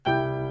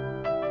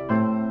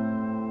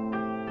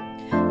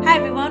Hi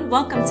everyone,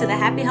 welcome to the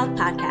Happy Health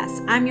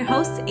Podcast. I'm your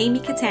host,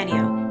 Amy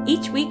Catania.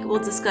 Each week we'll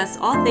discuss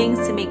all things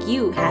to make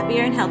you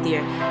happier and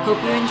healthier.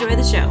 Hope you enjoy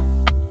the show.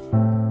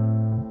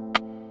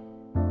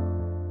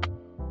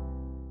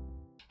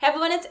 Hey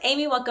everyone, it's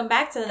Amy. Welcome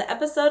back to the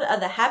episode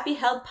of the Happy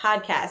Health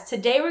Podcast.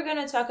 Today we're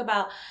going to talk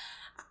about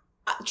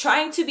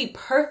trying to be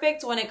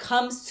perfect when it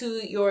comes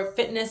to your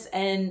fitness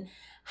and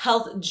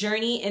health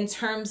journey in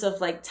terms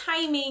of like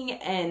timing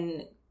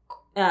and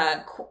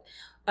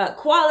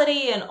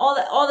quality and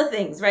all the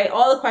things, right?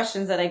 All the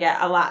questions that I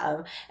get a lot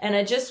of. And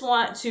I just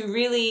want to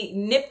really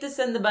nip this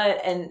in the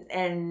bud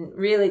and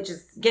really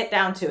just get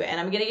down to it. And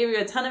I'm going to give you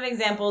a ton of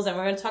examples and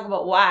we're going to talk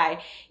about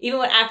why, even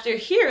when after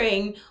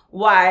hearing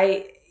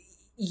why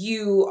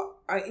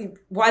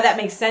that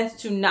makes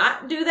sense to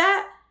not do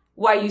that,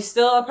 why you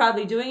still are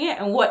probably doing it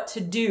and what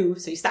to do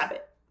so you stop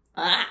it.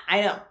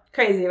 I know.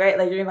 Crazy, right?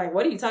 Like you're like,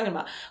 what are you talking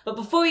about? But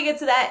before we get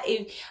to that,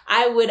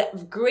 I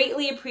would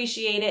greatly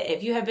appreciate it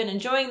if you have been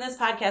enjoying this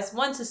podcast,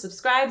 one, to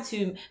subscribe,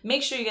 to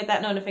make sure you get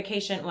that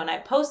notification when I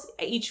post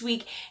each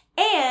week.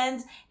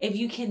 And if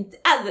you can,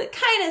 out of the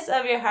kindness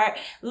of your heart,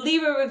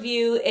 leave a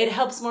review. It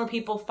helps more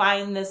people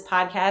find this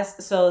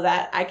podcast so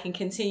that I can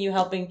continue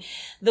helping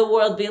the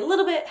world be a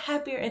little bit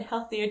happier and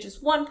healthier,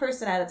 just one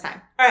person at a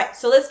time. All right,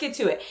 so let's get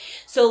to it.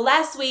 So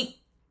last week,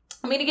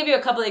 I'm going to give you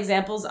a couple of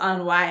examples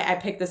on why I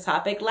picked this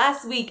topic.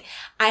 Last week,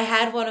 I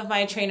had one of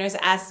my trainers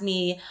ask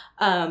me,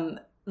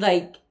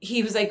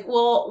 he was like,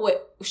 well,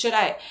 what should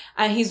I,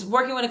 he's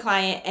working with a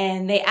client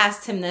and they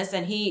asked him this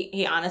and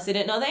he honestly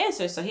didn't know the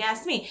answer. So he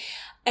asked me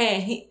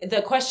and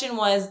the question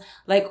was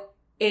like,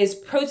 is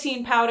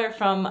protein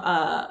from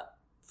a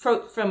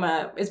protein from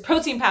a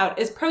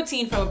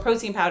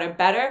protein powder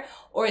better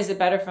or is it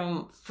better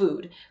from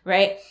food?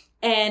 Right.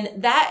 And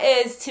that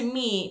is to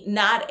me,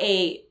 not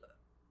a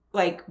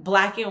like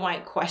black and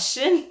white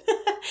question,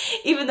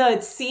 even though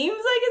it seems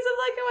like it's a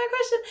black and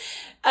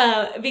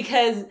white question,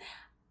 because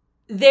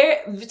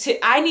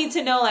I need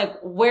to know like,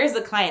 where's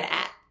the client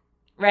at,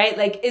 right?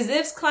 Like, is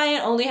this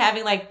client only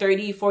having like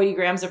 30, 40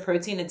 grams of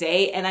protein a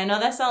day? And I know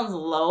that sounds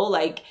low,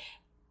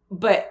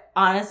 but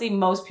honestly,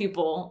 most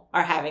people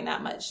are having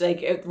that much.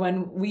 Like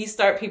when we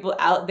start people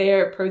out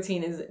there,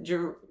 protein is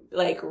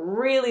like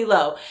really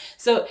low.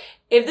 So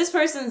if this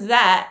person's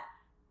that,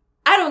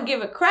 I don't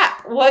give a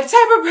crap what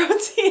type of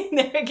protein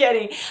they're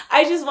getting.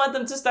 I just want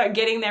them to start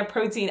getting their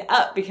protein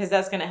up because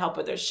that's going to help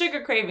with their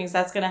sugar cravings.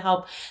 That's going to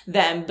help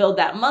them build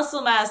that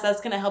muscle mass.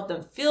 That's going to help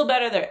them feel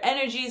better. Their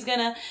energy is going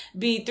to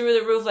be through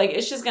the roof. Like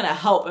it's just going to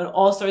help in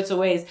all sorts of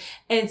ways.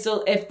 And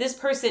so if this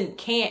person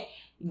can't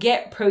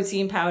get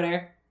protein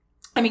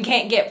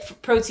can't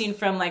get protein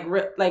from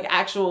like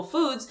actual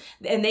foods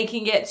and they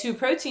can get 2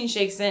 protein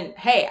shakes, then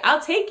hey,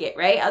 I'll take it,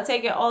 right? I'll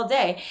take it all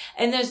day.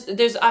 And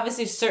there's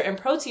obviously certain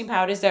protein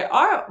powders that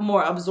are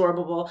more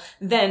absorbable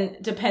than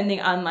depending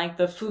on like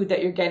the food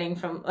that you're getting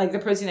from, like the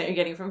protein that you're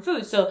getting from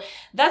food. So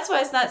that's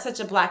why it's not such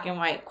a black and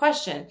white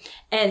question.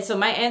 And so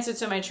my answer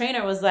to my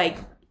trainer was like,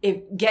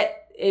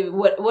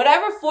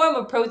 whatever form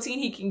of protein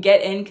he can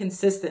get in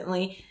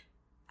consistently,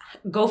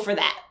 go for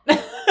that.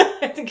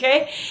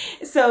 Okay.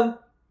 So,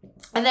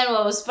 and then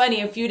what was funny,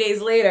 a few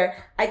days later,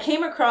 I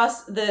came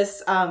across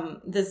this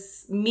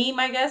meme,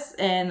 I guess,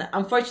 and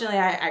unfortunately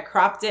I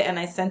cropped it and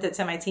I sent it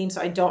to my team,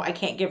 so I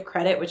can't give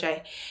credit, which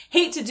I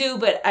hate to do,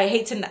 but I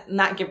hate to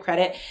not give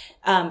credit,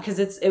 because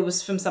it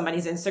was from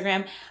somebody's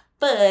Instagram,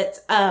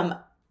 but,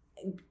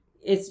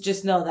 it's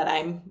just know that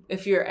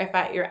if you're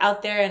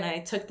out there and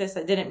I took this,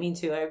 I didn't mean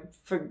to,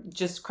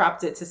 just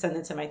cropped it to send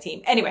it to my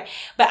team. Anyway,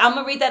 but I'm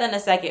going to read that in a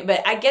second, but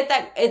I get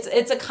that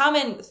it's a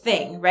common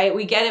thing, right?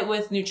 We get it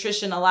with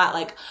nutrition a lot.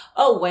 Like,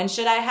 oh, when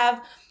should I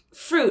have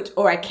fruit?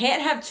 Or I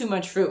can't have too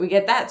much fruit. We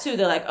get that too.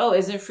 They're like, oh,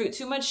 isn't fruit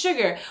too much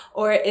sugar?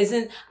 Or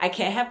I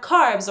can't have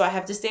carbs, or I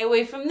have to stay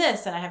away from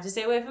this and I have to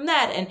stay away from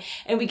that.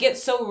 And we get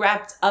so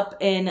wrapped up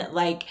in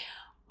like,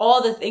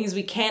 all the things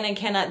we can and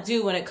cannot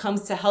do when it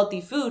comes to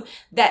healthy food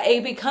that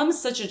it becomes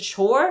such a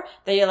chore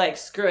that you're like,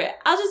 screw it.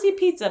 I'll just eat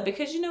pizza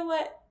because you know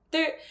what?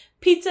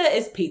 Pizza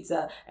is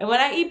pizza. And when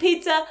I eat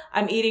pizza,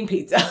 I'm eating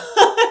pizza.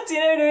 Do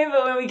you know what I mean?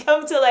 But when we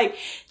come to like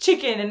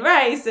chicken and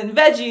rice and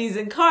veggies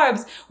and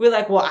carbs, we're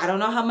like, well, I don't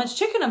know how much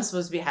chicken I'm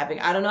supposed to be having.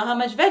 I don't know how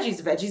much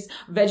veggies.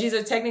 Veggies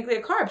are technically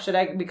a carb. Should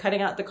I be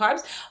cutting out the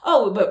carbs?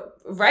 Oh, but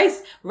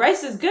rice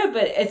is good,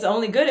 but it's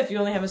only good if you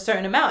only have a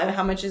certain amount. And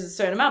how much is a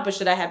certain amount? But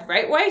should I have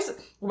white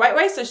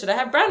rice or should I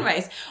have brown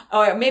rice?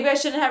 Or maybe I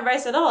shouldn't have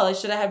rice at all. Or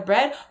should I have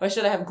bread? Or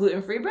should I have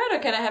gluten-free bread? Or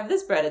can I have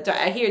this bread?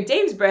 I hear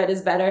Dave's bread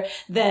is better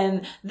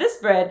than this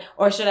bread.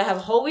 Or should I have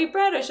whole wheat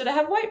bread? Or should I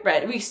have white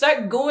bread? We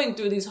start going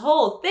through these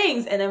whole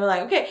things. And then we're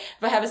like, okay,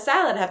 if I have a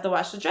salad, I have to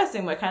wash the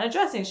dressing. What kind of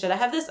dressing? Should I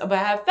have this? Or if I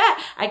have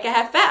fat, I can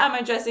have fat on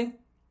my dressing.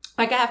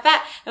 I can have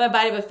fat in my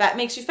body, but fat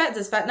makes you fat.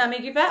 Does fat not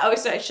make you fat? Or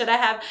so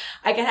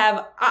I can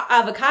have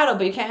avocado,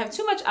 but you can't have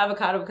too much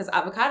avocado because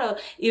avocado,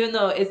 even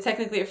though it's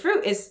technically a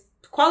fruit, is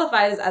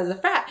qualifies as a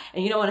fat,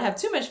 and you don't want to have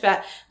too much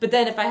fat. But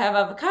then if I have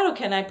avocado,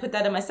 can I put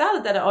that in my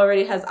salad that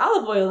already has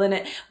olive oil in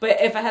it? But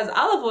if it has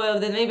olive oil,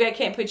 then maybe I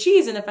can't put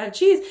cheese. And if I have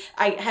cheese,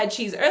 I had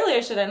cheese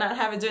earlier, should I not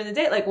have it during the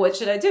day? Like, what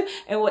should I do?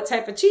 And what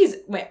type of cheese?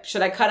 Wait,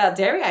 should I cut out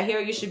dairy? I hear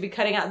you should be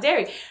cutting out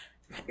dairy.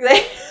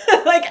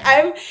 Like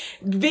I'm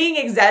being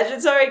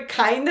exaggeratory,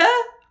 kinda,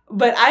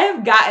 but I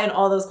have gotten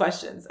all those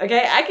questions.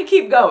 Okay. I could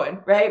keep going,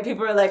 right?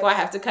 People are like, well, I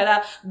have to cut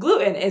out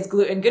gluten. Is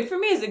gluten good for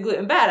me? Is it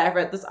gluten bad? I've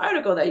read this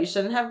article that you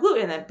shouldn't have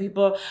gluten, that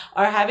people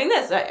are having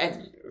this.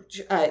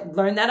 I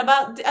learned that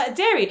about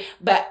dairy,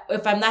 but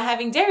if I'm not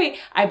having dairy,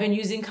 I've been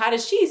using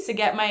cottage cheese to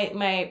get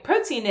my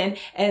protein in.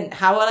 And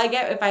how will I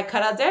get, if I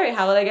cut out dairy,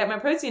 how will I get my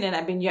protein in?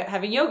 I've been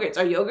having yogurts.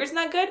 Are yogurts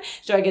not good?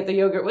 Should I get the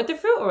yogurt with the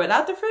fruit or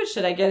without the fruit?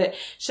 Should I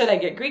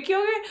get Greek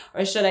yogurt,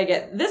 or should I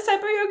get this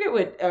type of yogurt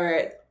with,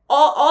 or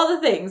all the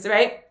things,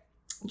 right?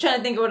 I'm trying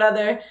to think of what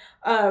other,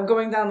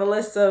 going down the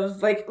list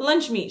of like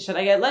lunch meat. Should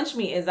I get lunch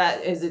meat?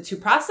 Is it too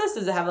processed?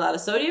 Does it have a lot of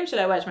sodium? Should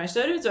I watch my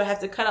sodium? Do I have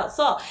to cut out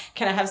salt?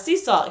 Can I have sea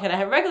salt? Can I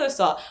have regular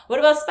salt? What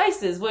about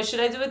spices? What should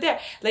I do with there?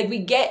 Like, we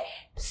get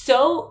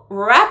so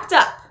wrapped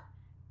up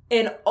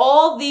in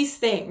all these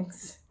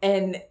things,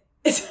 and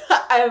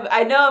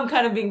I know I'm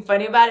kind of being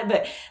funny about it,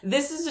 but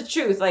this is the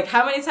truth. Like,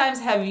 how many times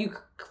have you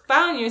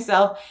found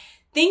yourself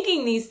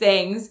thinking these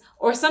things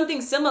or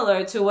something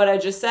similar to what I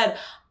just said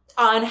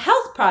on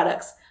health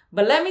products?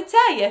 But let me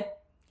tell you,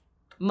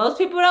 most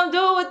people don't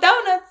do it with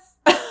donuts.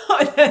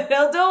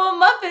 They'll do it with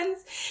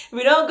muffins.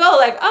 We don't go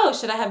like, oh,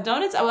 should I have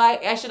donuts? Oh,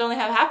 I should only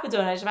have half a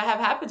donut. Should I have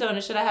half a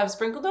donut? Should I have a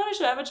sprinkled donut?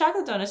 Should I have a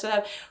chocolate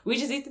donut? We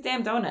just eat the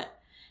damn donut.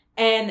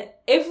 And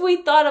if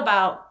we thought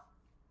about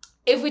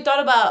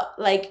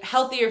like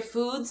healthier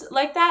foods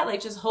like that,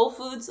 like just whole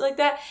foods like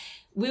that,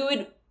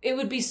 it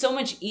would be so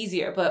much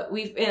easier. But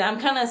and I'm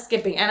kind of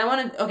skipping, and I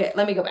want to, okay,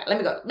 let me go back.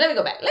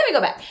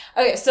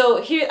 Okay,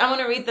 so here, I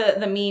want to read the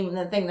meme,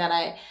 the thing that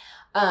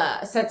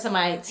I said to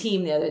my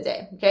team the other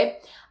day, okay?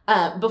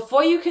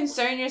 Before you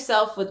concern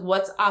yourself with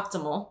what's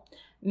optimal,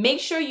 make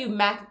sure you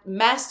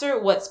master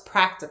what's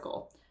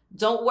practical.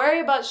 Don't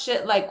worry about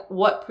shit like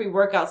what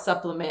pre-workout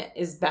supplement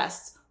is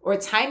best, or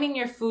timing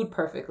your food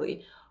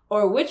perfectly,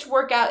 or which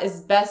workout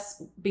is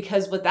best,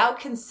 because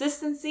without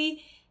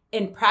consistency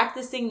in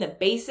practicing the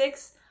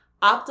basics,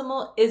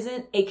 optimal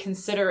isn't a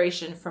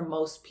consideration for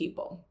most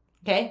people.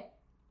 Okay?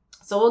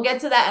 So we'll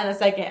get to that in a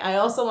second. I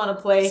also want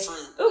to play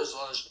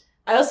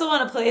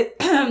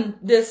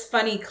this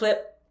funny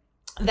clip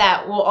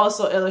that will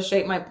also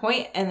illustrate my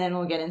point, and then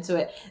we'll get into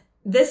it.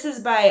 This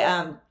is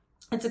by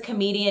it's a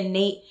comedian,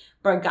 Nate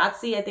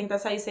Bargatze. I think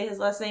that's how you say his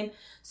last name.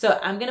 So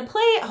I'm going to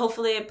play it.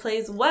 Hopefully it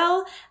plays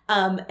well.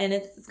 And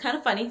it's kind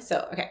of funny.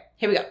 So, okay,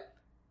 here we go.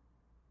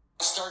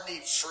 Starting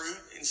to eat fruit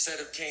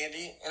instead of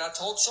candy, and I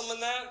told someone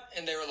that,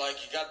 and they were like,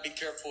 you got to be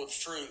careful with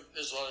fruit.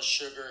 There's a lot of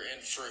sugar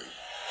in fruit.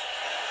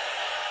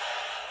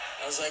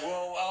 I was like,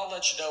 well, I'll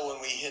let you know when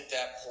we hit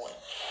that point.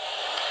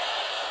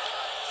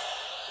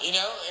 You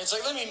know, it's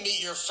like, let me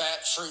meet your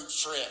fat fruit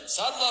friends.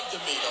 I'd love to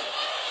meet them.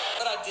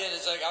 What I did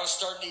is, like, I was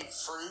starting to eat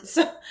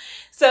fruit.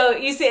 So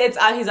you see, he's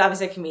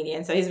obviously a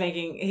comedian, so he's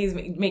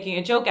making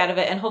a joke out of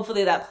it, and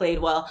hopefully that played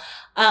well.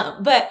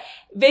 But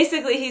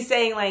basically he's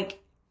saying, like,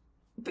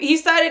 he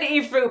started to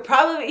eat fruit.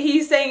 Probably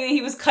he's saying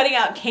he was cutting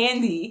out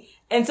candy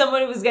and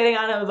somebody was getting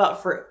on him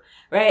about fruit,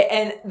 right?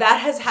 And that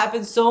has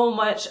happened so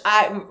much.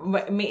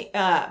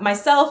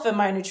 Myself and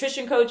my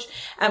nutrition coach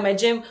at my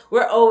gym,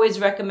 we're always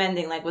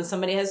recommending, like, when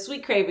somebody has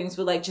sweet cravings,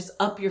 we're like, just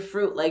up your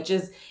fruit. Like,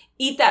 just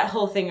eat that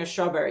whole thing of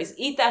strawberries,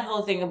 eat that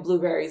whole thing of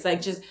blueberries,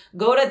 like, just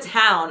go to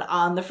town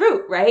on the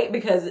fruit, right?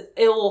 Because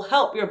it will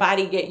help your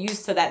body get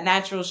used to that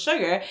natural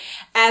sugar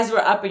as we're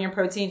upping your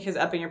protein, because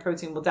upping your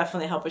protein will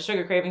definitely help with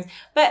sugar cravings.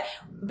 But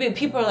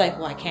people are like,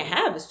 well, I can't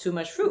have, it's too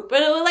much fruit.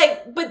 But it was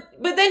like,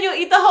 but then you'll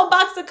eat the whole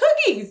box of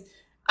cookies.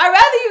 I'd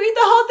rather you eat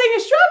the whole thing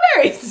of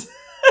strawberries.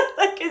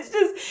 Like, it's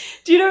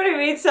just, do you know what I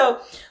mean?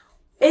 So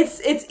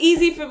it's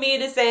easy for me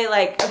to say,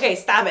 like, okay,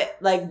 stop it.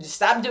 Like,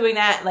 stop doing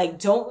that. Like,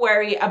 don't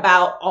worry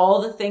about all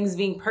the things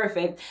being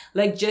perfect.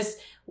 Like, just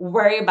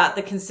worry about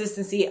the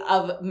consistency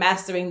of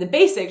mastering the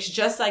basics,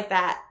 just like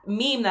that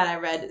meme that I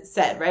read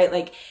said, right?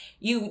 Like,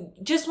 you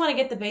just want to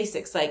get the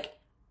basics. Like,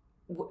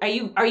 are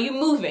you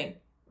moving,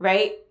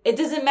 right? It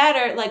doesn't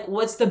matter, like,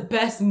 what's the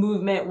best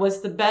movement,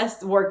 what's the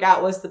best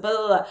workout, what's the blah,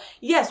 blah, blah.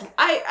 Yes,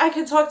 I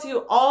could talk to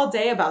you all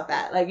day about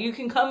that. Like, you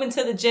can come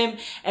into the gym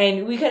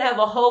and we could have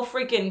a whole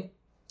freaking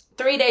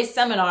 3-day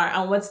seminar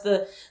on what's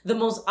the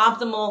most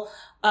optimal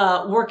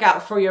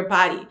workout for your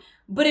body.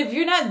 But if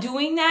you're not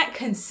doing that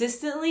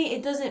consistently,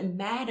 it doesn't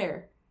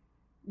matter.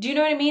 Do you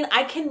know what I mean?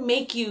 I can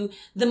make you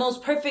the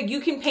most perfect. You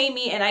can pay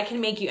me and I can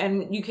make you,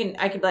 and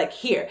I could be like,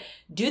 here,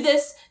 do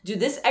this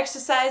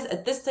exercise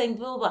at this thing,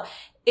 blah, blah, blah.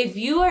 If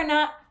you are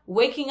not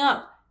waking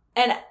up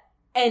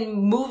and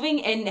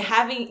moving and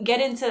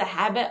get into the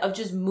habit of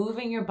just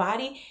moving your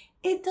body,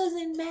 it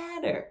doesn't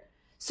matter.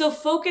 So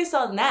focus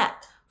on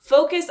that.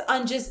 Focus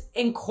on just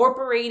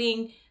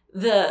incorporating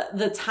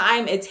the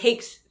time it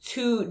takes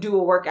to do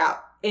a workout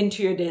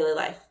into your daily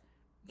life.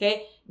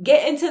 Okay?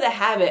 Get into the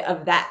habit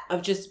of that,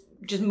 of just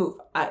just move.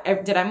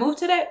 Did I move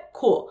today?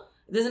 Cool.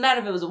 It doesn't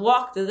matter if it was a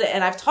walk.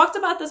 And I've talked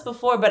about this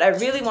before, but I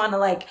really want to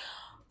like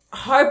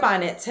harp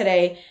on it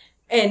today.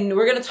 And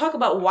we're going to talk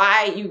about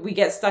why we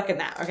get stuck in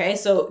that. Okay.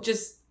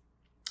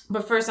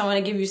 But first I want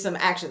to give you some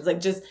actions.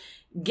 Like just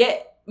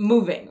get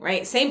moving,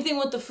 right? Same thing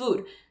with the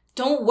food.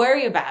 Don't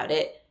worry about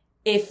it.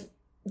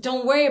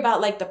 Don't worry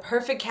about like the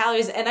perfect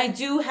calories. And I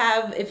do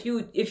have, if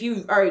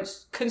you are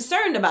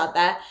concerned about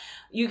that,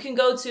 you can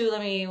go to,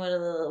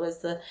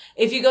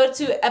 if you go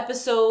to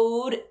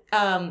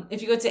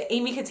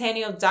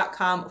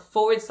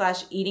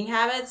amycatania.com/eating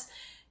habits,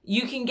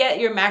 you can get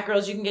your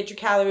macros, you can get your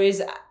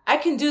calories. I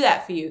can do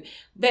that for you.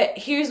 But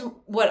here's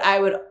what I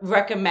would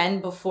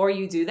recommend before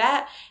you do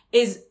that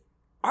is,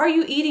 are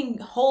you eating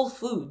whole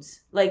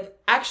foods? Like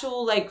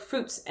actual like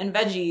fruits and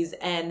veggies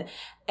and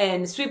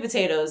sweet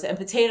potatoes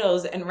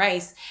and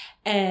rice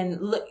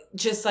and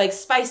just like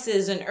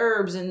spices and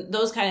herbs and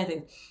those kind of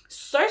things.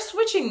 Start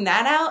switching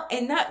that out,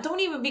 and don't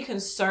even be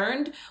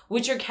concerned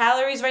with your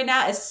calories right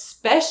now,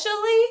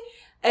 especially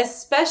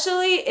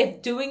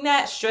if doing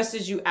that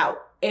stresses you out.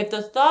 If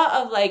the thought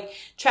of like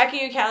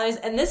tracking your calories,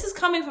 and this is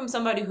coming from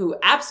somebody who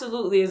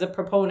absolutely is a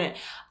proponent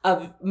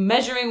of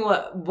measuring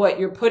what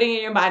you're putting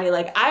in your body.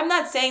 Like, I'm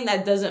not saying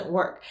that doesn't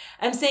work.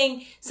 I'm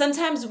saying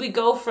sometimes we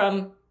go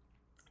from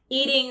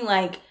eating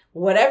like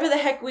whatever the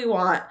heck we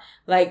want,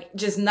 like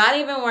just not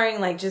even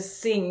worrying, like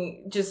just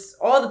seeing just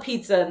all the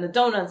pizza and the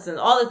donuts and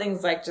all the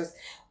things, like just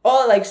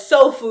all like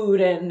soul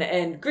food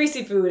and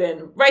greasy food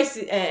and rice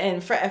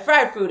and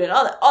fried food and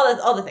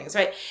all the things,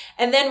 right?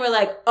 And then we're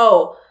like,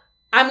 oh,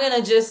 I'm going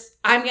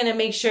to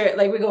make sure,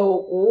 like we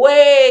go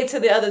way to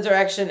the other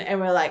direction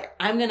and we're like,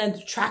 I'm going to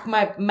track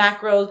my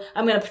macros.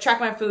 I'm going to track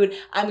my food.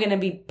 I'm going to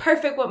be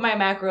perfect with my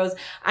macros.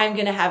 I'm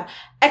going to have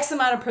X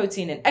amount of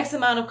protein and X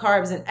amount of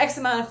carbs and X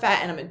amount of fat,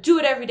 and I'm going to do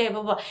it every day,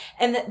 blah, blah, blah.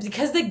 And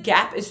because the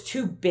gap is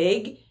too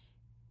big,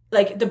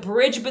 like the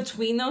bridge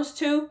between those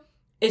two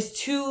is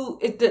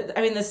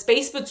the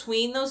space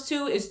between those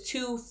two is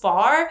too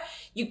far.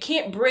 You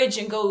can't bridge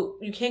and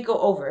you can't go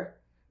over.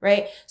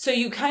 Right? So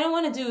you kind of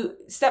want to do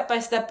step by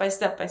step by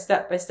step by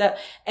step by step.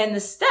 And the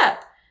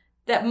step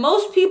that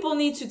most people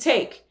need to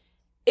take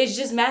is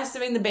just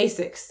mastering the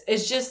basics.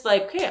 It's just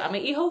like, okay, I'm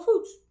going to eat whole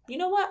foods. You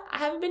know what? I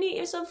haven't been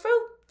eating some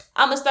fruit.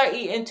 I'm going to start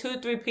eating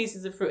 2-3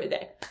 pieces of fruit a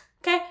day.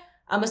 Okay?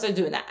 I'm going to start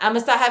doing that. I'm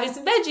going to start having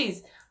some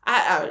veggies.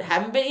 I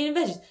haven't been eating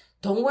veggies.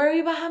 Don't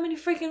worry about how many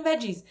freaking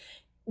veggies.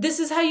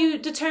 This is how you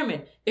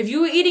determine. If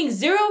you were eating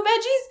 0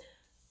 veggies,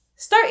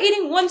 start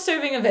eating 1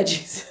 serving of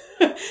veggies.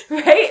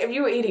 Right? If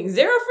you were eating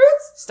 0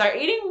 fruits, start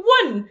eating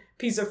 1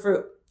 piece of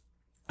fruit.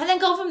 And then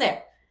go from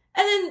there.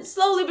 And then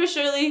slowly but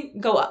surely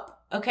go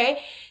up.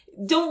 Okay?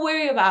 Don't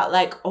worry about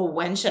like, oh,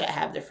 when should I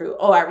have the fruit?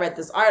 Oh, I read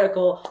this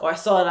article, or I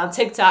saw it on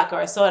TikTok, or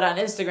I saw it on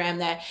Instagram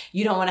that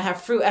you don't want to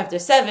have fruit after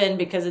 7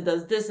 because it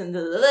does this and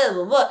blah, blah,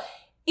 blah, blah.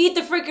 Eat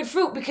the freaking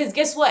fruit, because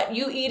guess what?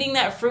 You eating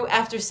that fruit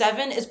after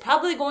 7 is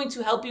probably going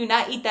to help you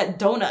not eat that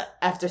donut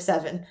after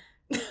 7.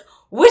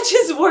 Which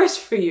is worse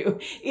for you?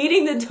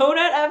 Eating the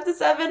donut after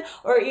 7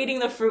 or eating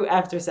the fruit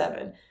after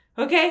 7?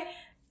 Okay?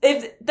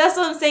 If that's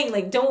what I'm saying,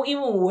 like, don't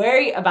even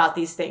worry about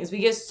these things. We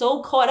get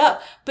so caught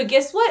up. But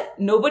guess what?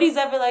 Nobody's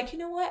ever like, you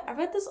know what? I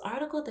read this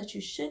article that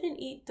you shouldn't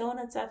eat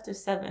donuts after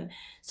 7.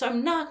 So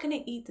I'm not going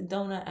to eat the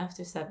donut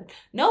after 7.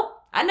 Nope.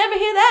 I never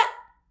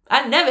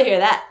hear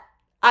that.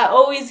 I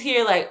always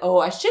hear like, oh,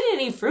 I shouldn't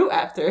eat fruit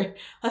after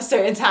a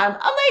certain time.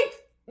 I'm like,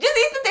 just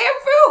eat the damn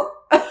fruit.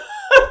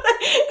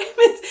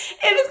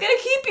 if it's gonna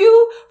keep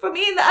you from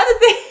eating the other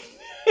thing,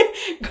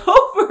 go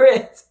for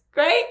it,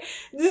 right?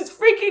 Just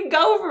freaking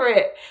go for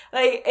it.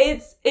 Like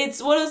it's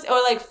one of those,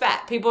 or like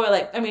fat. People are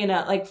like,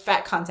 like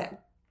fat content.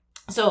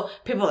 So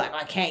people are like,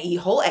 well, I can't eat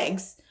whole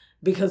eggs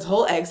because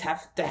whole eggs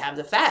have to have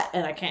the fat,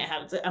 and I can't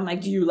have it. I'm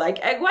like, do you like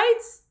egg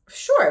whites?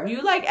 Sure, if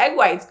you like egg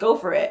whites, go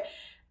for it.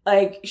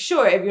 Like,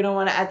 sure, if you don't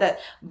want to add that.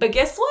 But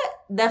guess what?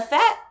 The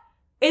fat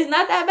is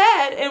not that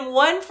bad. And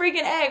 1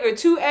 freaking egg or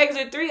 2 eggs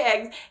or 3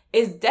 eggs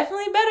is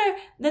definitely better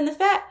than the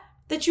fat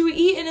that you were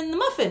eating in the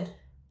muffin.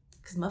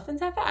 Because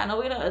muffins have fat. I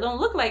know it don't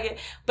look like it,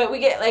 but we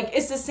get like,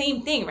 it's the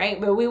same thing, right?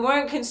 But we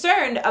weren't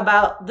concerned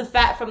about the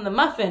fat from the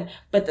muffin.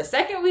 But the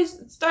second we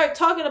start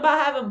talking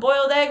about having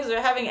boiled eggs or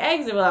having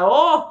eggs, and we're like,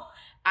 oh,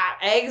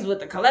 eggs with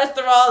the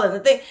cholesterol and the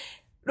thing.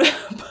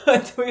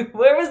 But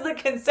where was the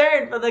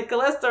concern for the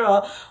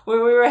cholesterol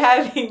when we were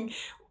having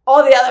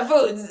all the other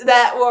foods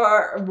that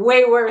were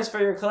way worse for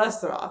your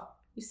cholesterol?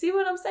 You see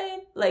what I'm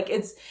saying? Like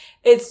it's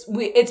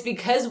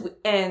because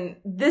and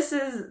this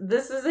is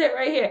it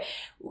right here.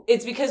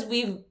 It's because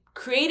we've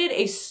created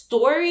a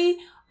story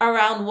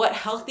around what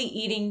healthy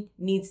eating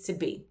needs to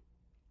be.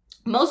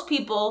 Most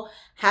people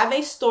have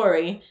a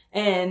story,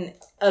 and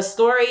a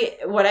story,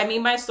 what I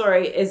mean by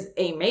story, is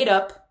a made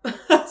up,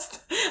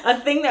 a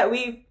thing that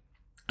we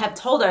have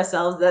told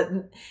ourselves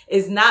that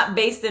is not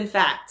based in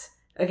fact.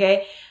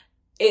 Okay?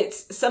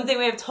 It's something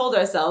we have told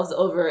ourselves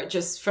over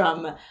just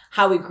from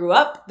how we grew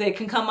up. They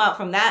can come out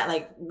from that.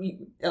 Like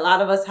a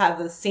lot of us have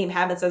the same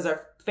habits as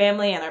our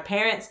family and our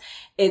parents.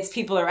 It's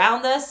people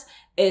around us.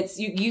 It's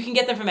you can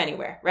get them from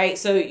anywhere, right?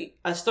 So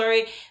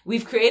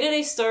we've created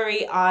a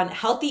story on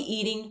healthy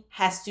eating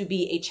has to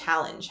be a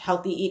challenge.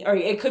 Or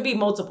it could be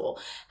multiple.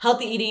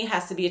 Healthy eating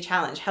has to be a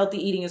challenge. Healthy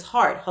eating is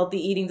hard. Healthy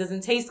eating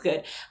doesn't taste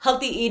good.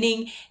 Healthy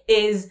eating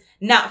is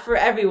not for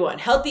everyone.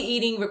 Healthy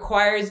eating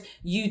requires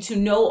you to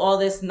know all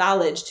this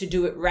knowledge to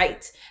do it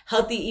right.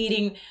 Healthy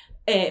eating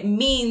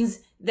means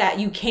that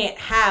you can't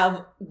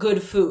have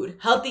good food.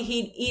 Healthy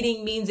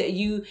eating means that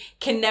you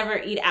can never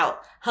eat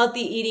out.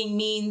 Healthy eating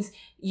means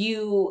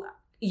you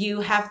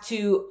have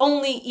to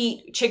only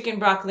eat chicken,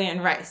 broccoli,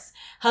 and rice.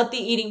 Healthy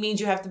eating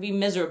means you have to be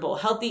miserable.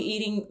 Healthy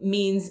eating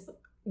means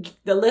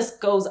the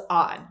list goes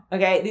on.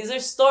 Okay. These are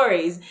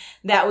stories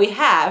that we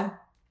have.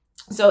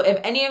 So if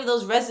any of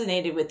those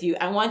resonated with you,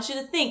 I want you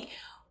to think,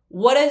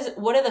 what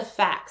are the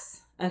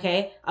facts,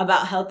 okay,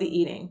 about healthy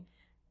eating?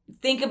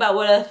 Think about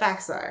what the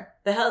facts are.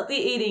 The healthy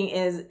eating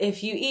is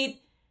if you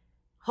eat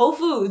whole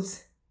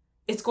foods,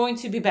 it's going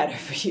to be better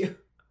for you.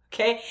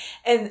 Okay.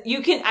 And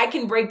I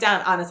can break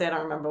down, honestly, I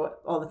don't remember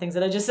all the things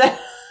that I just said,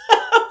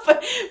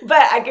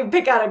 but I can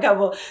pick out a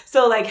couple.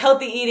 So like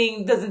healthy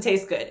eating doesn't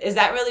taste good. Is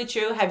that really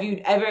true? Have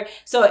you ever,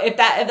 so if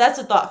that's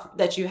a thought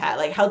that you had,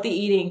 like healthy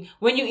eating,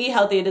 when you eat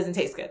healthy, it doesn't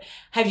taste good.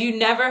 Have you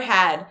never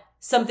had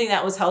something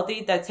that was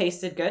healthy that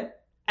tasted good?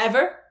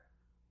 Ever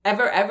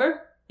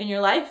in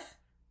your life?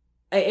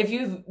 If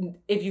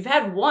you've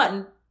had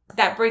one,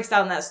 that breaks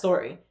down that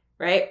story,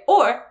 right?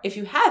 Or if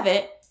you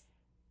haven't,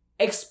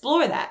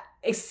 explore that.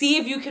 See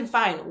if you can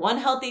find one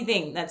healthy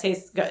thing that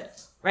tastes good,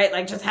 right?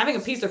 Like just having a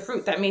piece of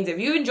fruit. That means if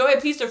you enjoy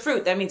a piece of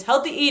fruit, that means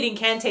healthy eating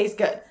can taste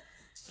good.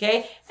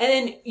 Okay. And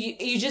then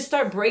you just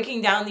start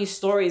breaking down these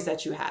stories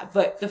that you have.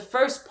 But the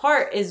first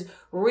part is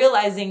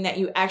realizing that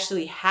you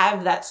actually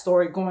have that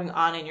story going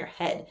on in your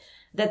head,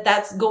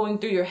 that's going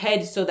through your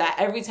head, so that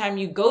every time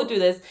you go through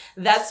this,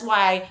 that's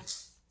why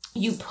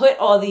you put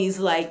all these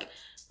like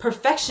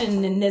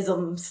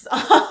perfectionisms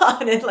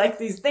on it, like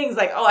these things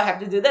like, oh, I have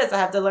to do this, I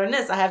have to learn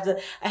this, it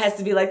has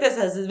to be like this,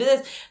 it has to be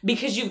this,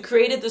 because you've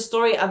created the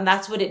story and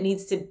that's what it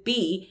needs to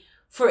be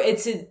for it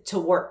to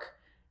work.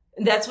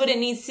 That's what it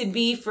needs to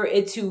be for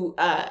it to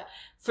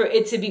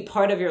be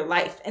part of your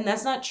life. And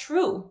that's not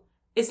true.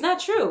 It's not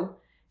true.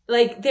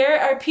 Like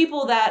there are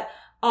people that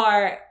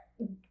are,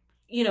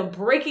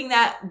 breaking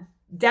that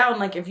down.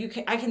 Like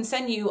I can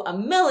send you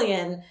 1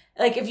 million.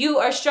 Like if you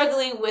are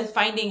struggling with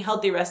finding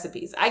healthy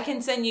recipes, I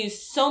can send you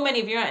so many.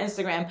 If you're on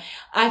Instagram,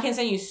 I can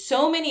send you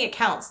so many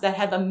accounts that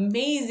have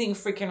amazing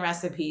freaking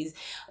recipes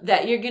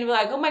that you're going to be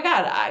like, oh my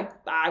God,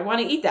 I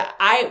want to eat that.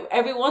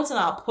 Every once in a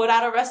while put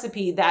out a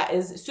recipe that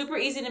is super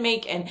easy to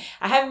make. And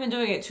I haven't been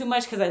doing it too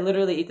much because I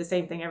literally eat the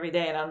same thing every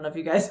day. And I don't know if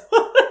you guys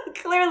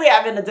clearly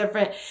I'm in a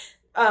different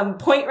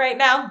point right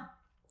now.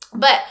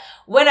 But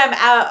when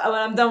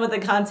I'm done with the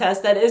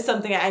contest, that is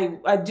something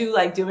I do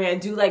like doing. I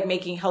do like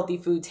making healthy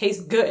food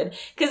taste good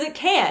because it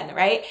can,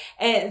 right?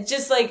 And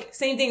just like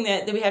same thing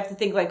that we have to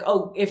think like,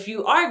 oh, if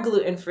you are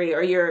gluten-free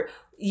or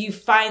you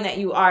find that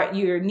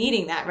you're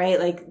needing that, right?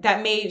 Like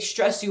that may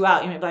stress you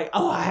out. You might be like,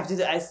 oh, I have to do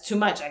that. It's too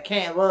much. I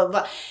can't, blah, blah,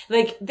 blah.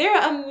 Like there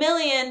are 1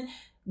 million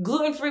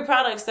gluten-free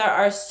products that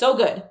are so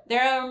good.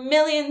 There are 1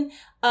 million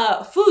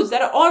foods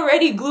that are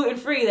already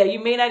gluten-free that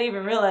you may not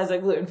even realize are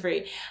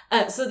gluten-free.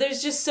 So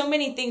there's just so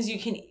many things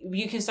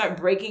you can start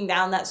breaking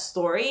down that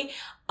story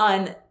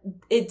on.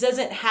 It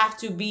doesn't have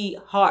to be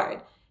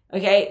hard.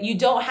 Okay. You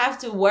don't have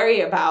to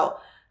worry about,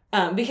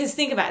 because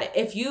think about it.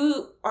 If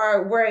you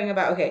are worrying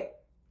about, okay,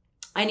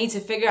 I need to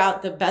figure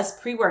out the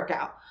best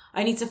pre-workout.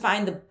 I need to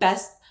find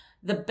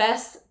the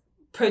best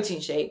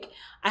protein shake.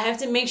 I have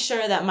to make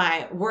sure that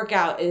my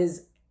workout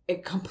is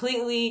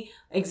completely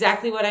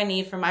exactly what I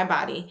need for my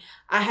body.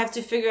 I have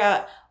to figure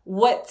out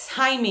what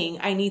timing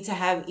I need to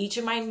have each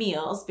of my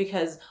meals,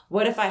 because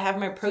what if I have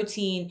my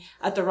protein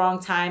at the wrong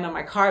time and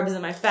my carbs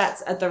and my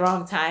fats at the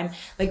wrong time?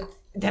 Like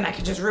then I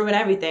could just ruin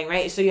everything,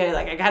 right? So yeah,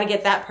 like I got to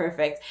get that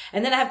perfect.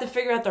 And then I have to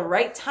figure out the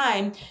right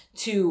time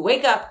to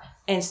wake up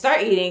and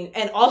start eating,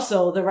 and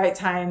also the right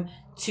time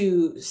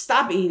to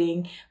stop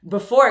eating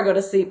before I go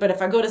to sleep. But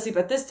if I go to sleep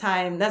at this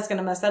time, that's going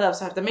to mess that up.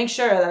 So I have to make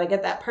sure that I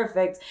get that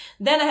perfect.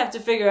 Then I have to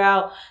figure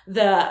out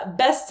the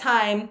best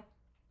time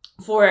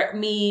for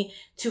me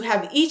to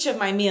have each of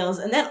my meals.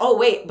 And then, oh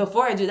wait,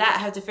 before I do that, I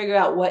have to figure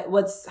out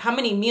how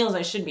many meals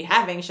I should be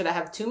having. Should I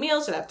have 2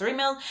 meals? Should I have 3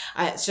 meals?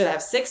 Should I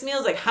have 6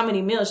 meals? Like how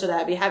many meals should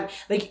I be having?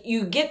 Like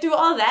you get through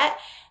all that.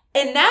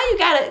 And now you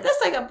got it.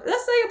 That's like a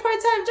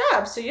part-time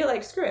job. So you're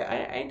like, screw it.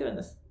 I ain't doing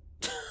this.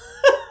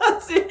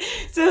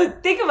 So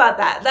think about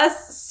that.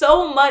 That's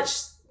so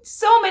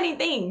many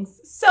things.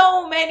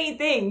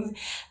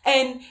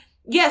 And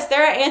yes,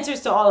 there are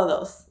answers to all of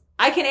those.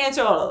 I can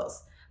answer all of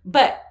those.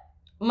 But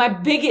my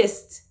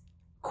biggest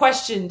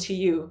question to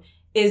you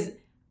is,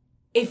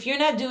 if you're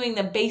not doing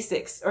the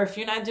basics, or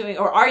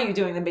are you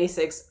doing the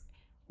basics?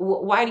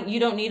 Why you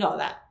don't need all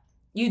that?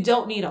 You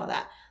don't need all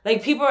that.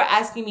 Like people are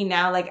asking me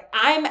now, like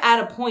I'm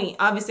at a point,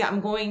 obviously I'm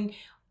going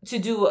to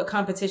do a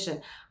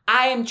competition.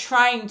 I am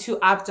trying to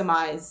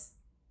optimize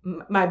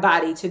my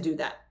body to do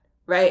that,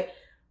 right?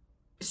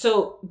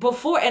 so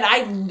before, and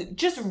I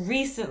just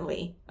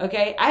recently,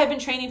 okay, I had been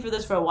training for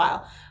this for a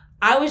while.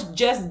 I was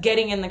just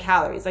getting in the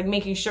calories, like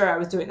making sure I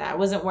was doing that. I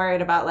wasn't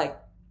worried about like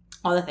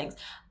all the things.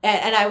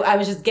 And I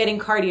was just getting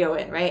cardio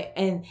in, right?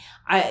 And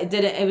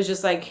it was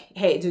just like,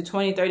 hey, do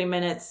 20, 30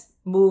 minutes,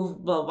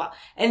 move, blah, blah.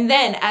 And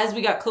then as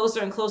we got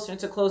closer and closer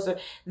to closer,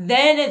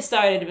 then it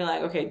started to be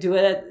like, okay,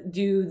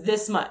 do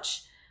this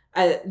much,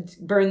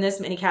 burn this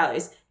many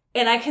calories.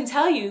 And I can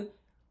tell you,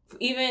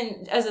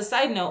 even as a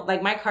side note,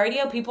 like my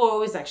cardio, people are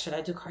always like, should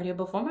I do cardio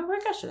before my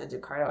workout? Should I do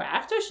cardio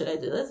after? Should I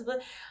do this?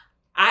 But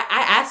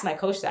I asked my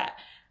coach that.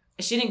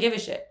 She didn't give a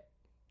shit.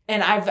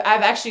 And I've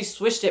actually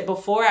switched it.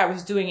 Before I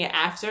was doing it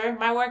after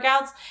my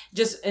workouts,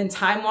 just in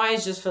time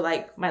wise, just for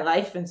like my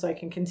life. And so I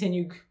can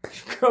continue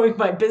growing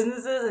my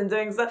businesses and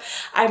doing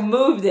stuff. I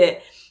moved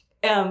it,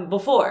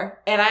 before,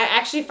 and I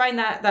actually find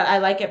that I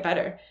like it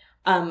better.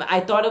 I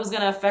thought it was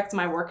going to affect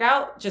my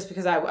workout just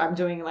because I'm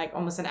doing like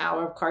almost an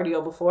hour of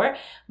cardio before,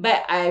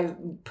 but I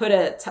put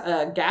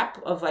a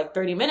gap of like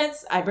 30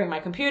 minutes. I bring my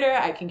computer.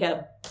 I can get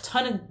a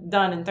ton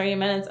done in 30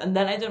 minutes, and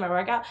then I do my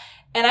workout.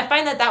 And I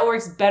find that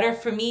works better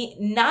for me.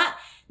 Not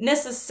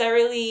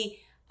necessarily,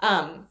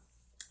 I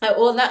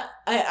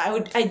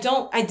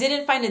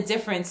didn't find a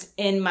difference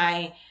in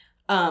my,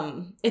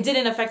 it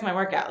didn't affect my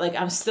workout. Like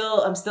I'm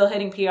still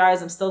hitting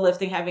PRs. I'm still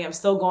lifting heavy. I'm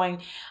still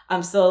going,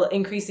 I'm still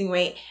increasing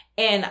weight,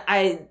 and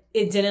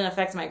it didn't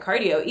affect my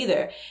cardio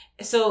either.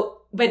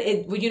 So, but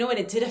you know what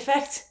it did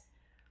affect?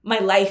 My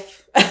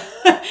life.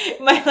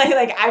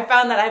 Like I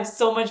found that I have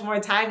so much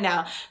more time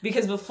now,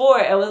 because before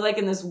it was like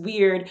in this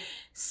weird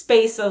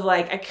space of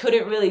like, I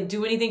couldn't really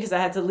do anything because I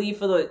had to leave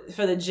for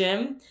the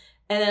gym.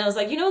 And then I was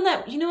like,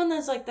 when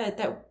there's like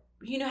that,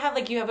 you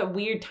have a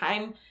weird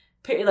time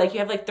period, like you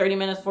have like 30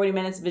 minutes, 40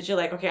 minutes, but you're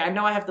like, okay, I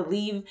know I have to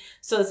leave.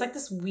 So it's like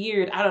this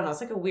weird, I don't know,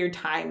 it's like a weird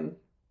time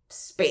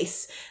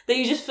space that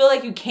you just feel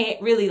like you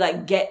can't really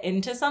like get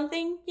into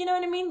something, you know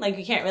what I mean? Like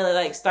you can't really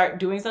like start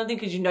doing something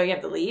because you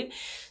have to leave.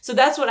 So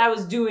that's what I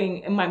was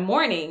doing in my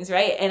mornings,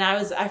 right? And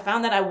I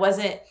found that it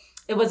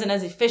wasn't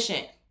as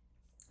efficient.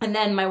 And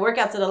then my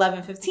workout's at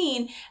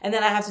 11:15, and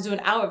then I have to do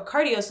an hour of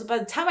cardio. So by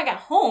the time I got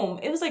home,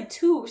 it was like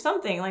 2 or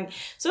something. Like,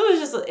 so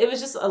it was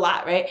just a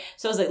lot, right?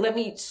 So I was like, let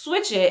me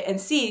switch it and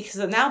see.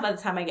 So now by the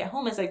time I get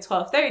home, it's like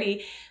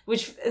 12:30,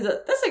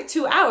 that's like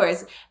 2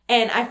 hours.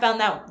 And I found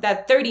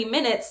that 30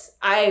 minutes,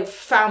 I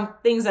found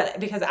things that,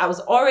 because I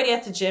was already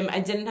at the gym, I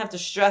didn't have to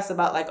stress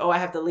about like, oh, I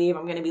have to leave,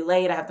 I'm going to be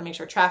late, I have to make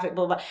sure traffic,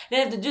 blah, blah, blah. I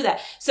didn't have to do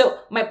that. So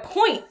my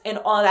point in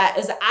all that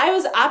is I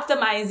was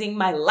optimizing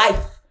my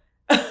life.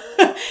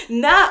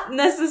 Not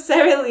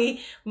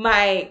necessarily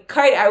my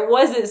cardio. I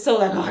wasn't so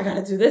like, oh, I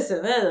gotta do this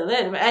and that and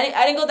that.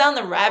 I didn't go down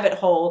the rabbit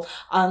hole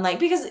on like,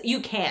 because you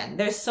can.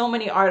 There's so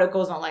many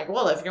articles on like,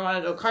 well, if you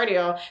want to do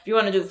cardio, if you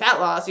want to do fat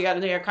loss, you got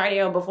to do your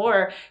cardio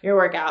before your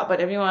workout. But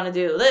if you want to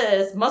do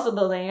this muscle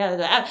building, you got to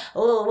do that.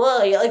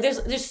 Like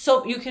there's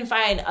so, you can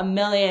find a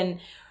million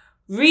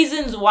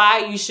reasons why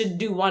you should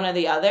do one or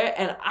the other.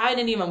 And I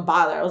didn't even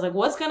bother. I was like,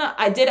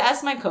 I did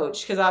ask my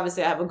coach, because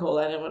obviously I have a goal.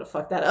 I didn't want to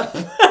fuck that up.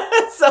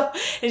 So,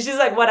 and she's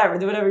like, whatever,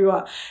 do whatever you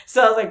want.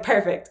 So I was like,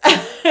 perfect.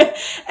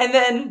 And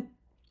then,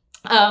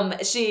 and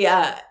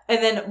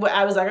then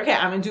I was like, okay,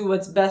 I'm going to do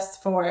what's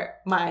best for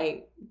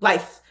my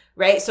life.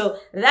 Right. So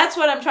that's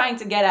what I'm trying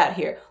to get at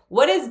here.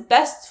 What is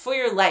best for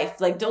your life?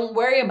 Like, don't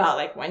worry about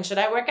like, when should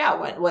I work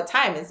out? What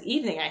time? It's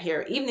evening. I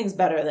hear evening's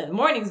better than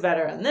morning's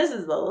better. And this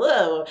is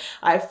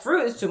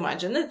fruit is too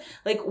much. And this,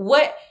 like,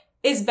 what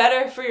is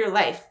better for your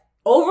life?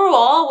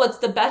 Overall, what's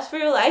the best for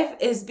your life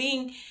is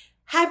being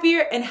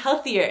happier and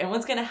healthier. And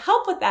what's going to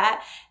help with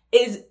that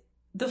is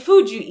the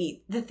food you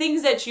eat, the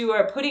things that you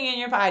are putting in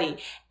your body.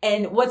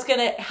 And what's going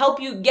to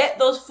help you get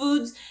those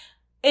foods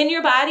in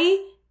your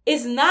body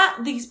is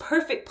not these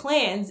perfect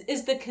plans,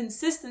 is the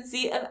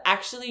consistency of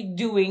actually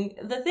doing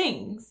the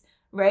things,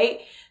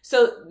 right?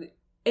 So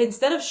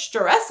instead of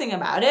stressing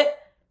about it,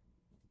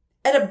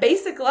 at a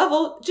basic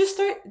level, just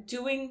start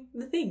doing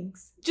the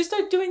things. Just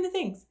start doing the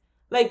things.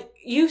 Like,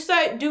 you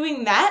start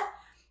doing that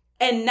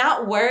and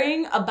not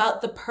worrying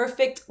about the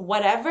perfect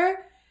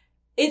whatever,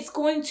 it's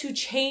going to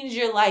change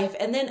your life.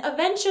 And then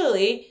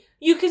eventually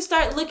you can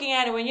start looking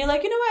at it when you're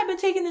like, you know what, I've been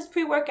taking this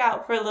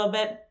pre-workout for a little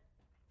bit,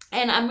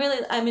 and I'm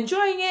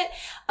enjoying it,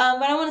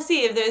 but I want to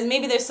see if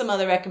there's some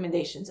other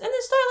recommendations. And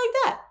then start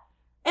like that.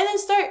 And then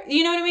start,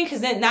 you know what I mean?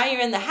 Because then now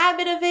you're in the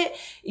habit of it.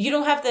 You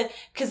don't have to,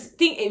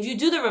 if you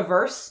do the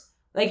reverse,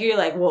 like you're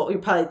like, well, you're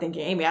probably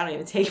thinking, Amy, I don't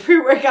even take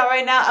pre-workout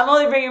right now. I'm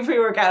only bringing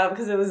pre-workout up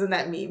because it was in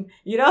that meme.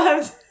 You don't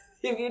have to,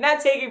 if you're not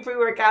taking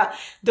pre-workout,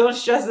 don't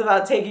stress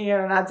about taking it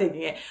or not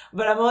taking it.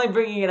 But I'm only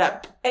bringing it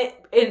up. And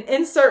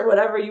insert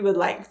whatever you would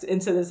like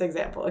into this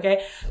example,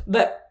 okay?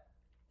 But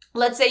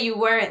let's say you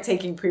weren't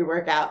taking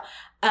pre-workout.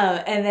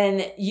 And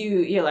then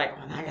you're like,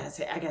 well, I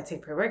gotta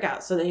take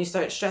pre-workout. So then you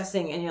start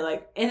stressing and you're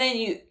like, and then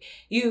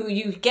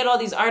you get all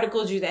these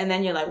articles, and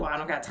then you're like, well, I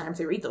don't got time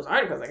to read those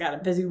articles. I got a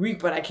busy week,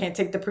 but I can't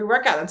take the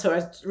pre-workout until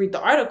I read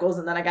the articles.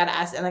 And then I gotta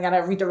ask, and I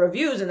gotta read the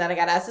reviews. And then I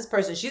gotta ask this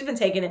person, she's been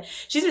taking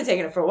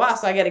it for a while.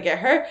 So I gotta get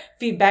her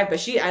feedback,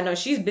 but I know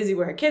she's busy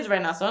with her kids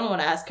right now. So I don't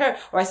want to ask her,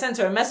 or I sent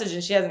her a message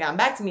and she hasn't gotten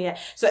back to me yet.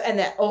 So, and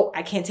then,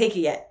 I can't take it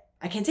yet.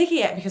 I can't take it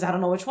yet because I don't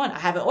know which one. I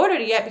haven't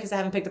ordered it yet because I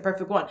haven't picked the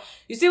perfect one.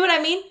 You see what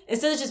I mean?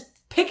 Instead of just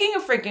picking a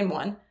freaking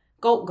one,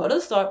 go to the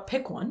store,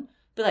 pick one.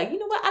 Be like, you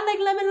know what? I like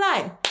lemon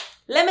lime.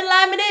 Lemon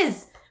lime it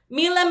is.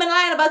 Me and lemon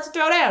lime about to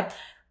throw down.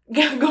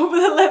 Go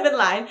for the lemon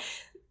lime.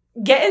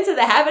 Get into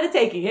the habit of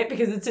taking it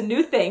because it's a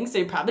new thing. So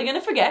you're probably going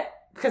to forget,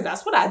 because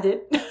that's what I did.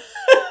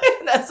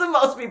 That's what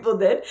most people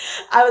did.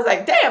 I was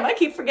like, damn, I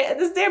keep forgetting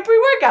this damn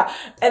pre-workout.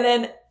 And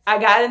then I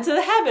got into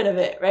the habit of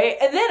it, right?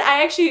 And then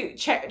I actually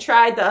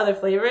tried the other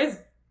flavors.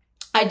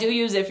 I do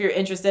use, if you're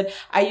interested,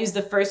 I use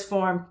the First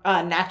Form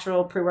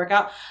natural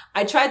pre-workout.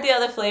 I tried the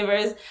other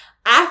flavors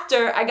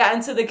after I got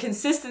into the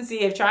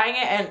consistency of trying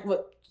it, and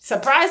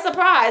surprise,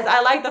 surprise,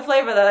 I like the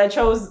flavor that I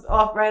chose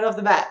right off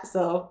the bat.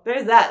 So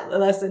there's that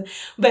lesson.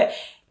 But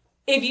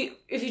if you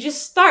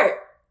just start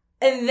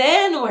and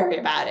then worry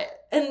about it,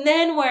 and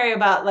then worry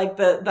about like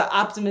the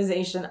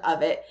optimization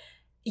of it,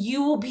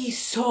 you will be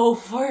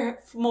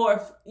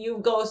you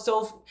go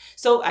so,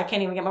 I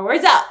can't even get my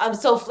words out. I'm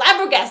so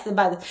flabbergasted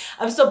by this.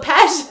 I'm so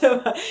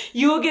passionate about it.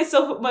 You will get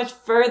so much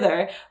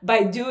further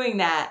by doing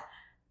that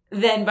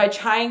than by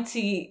trying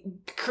to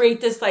create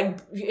this, like,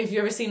 if you've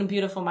ever seen A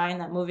Beautiful Mind,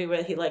 that movie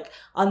where he, like,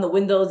 on the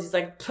windows, he's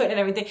like putting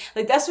everything,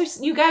 like, that's what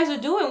you guys are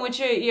doing with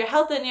your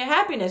health and your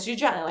happiness. You're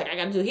trying to, like, I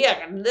gotta do here, I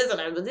gotta do this, and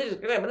I gotta do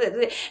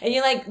this, and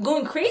you're like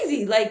going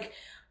crazy, like,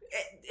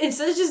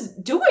 instead of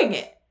just doing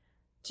it.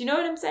 Do you know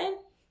what I'm saying?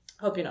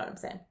 Hope you know what I'm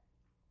saying.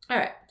 All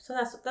right. So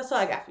that's all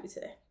I got for you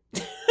today.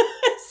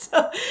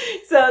 So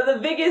the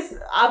biggest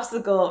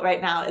obstacle right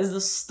now is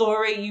the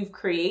story you've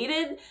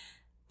created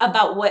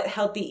about what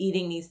healthy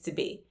eating needs to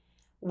be.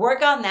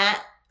 Work on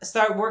that.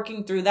 Start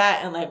working through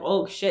that and like,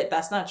 oh shit,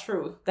 that's not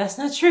true. That's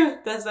not true.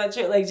 That's not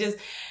true. Like, just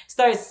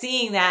start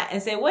seeing that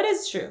and say, what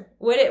is true?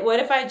 What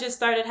if I just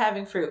started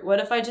having fruit? What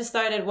if I just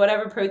started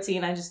whatever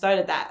protein? I just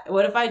started that.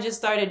 What if I just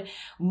started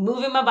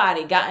moving my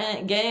body,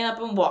 getting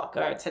up and walk,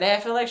 or today I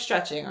feel like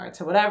stretching, or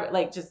to whatever,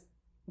 like, just,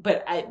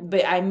 but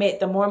I made,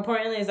 the more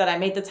importantly is that I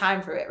made the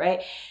time for it,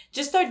 right?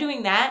 Just start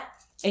doing that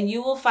and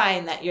you will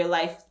find that your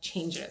life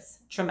changes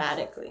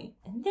dramatically.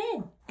 And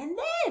then,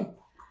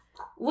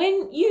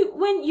 when you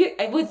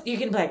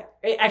can be like,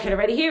 I could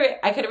already hear it.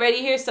 I could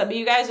already hear some of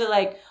you guys are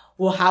like,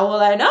 well, how will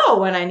I know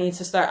when I need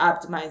to start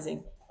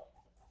optimizing?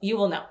 You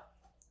will know.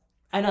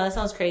 I know that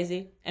sounds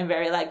crazy and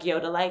very like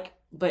Yoda-like,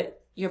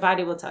 but your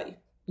body will tell you.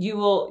 You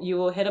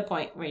will hit a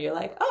point where you're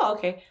like, oh,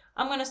 okay,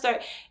 I'm going to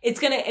start. It's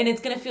going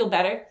to feel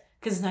better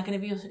because it's not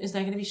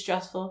going to be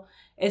stressful.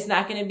 It's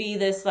not going to be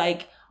this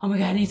like, oh my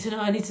God, I need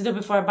to know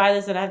before I buy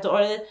this and I have to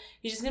order this.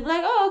 You're just going to be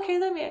like, oh, okay,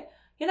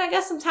 I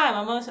got some time.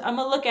 I'm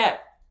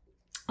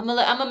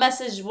gonna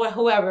message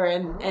whoever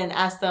and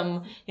ask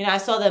them, I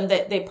saw them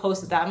that they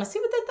posted that. I'm gonna see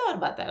what they thought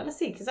about that. I'm gonna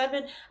see, because I've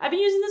been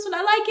using this one.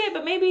 I like it,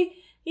 but maybe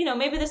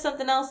there's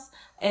something else.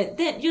 And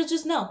then you'll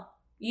just know.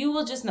 You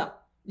will just know.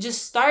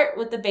 Just start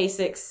with the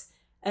basics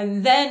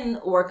and then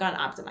work on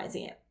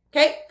optimizing it.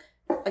 Okay.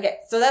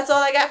 So that's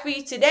all I got for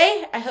you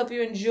today. I hope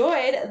you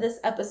enjoyed this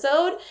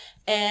episode,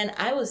 and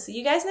I will see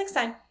you guys next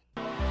time.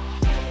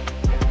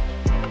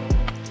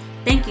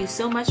 Thank you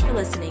so much for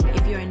listening.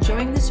 If you're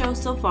enjoying the show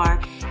so far,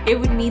 it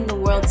would mean the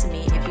world to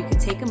me if you could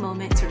take a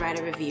moment to write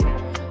a review.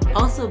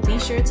 Also, be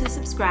sure to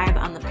subscribe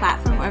on the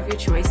platform of your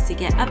choice to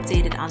get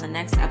updated on the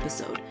next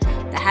episode.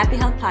 The Happy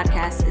Health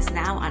Podcast is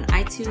now on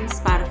iTunes,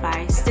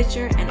 Spotify,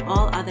 Stitcher, and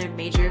all other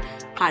major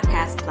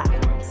podcast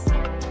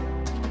platforms.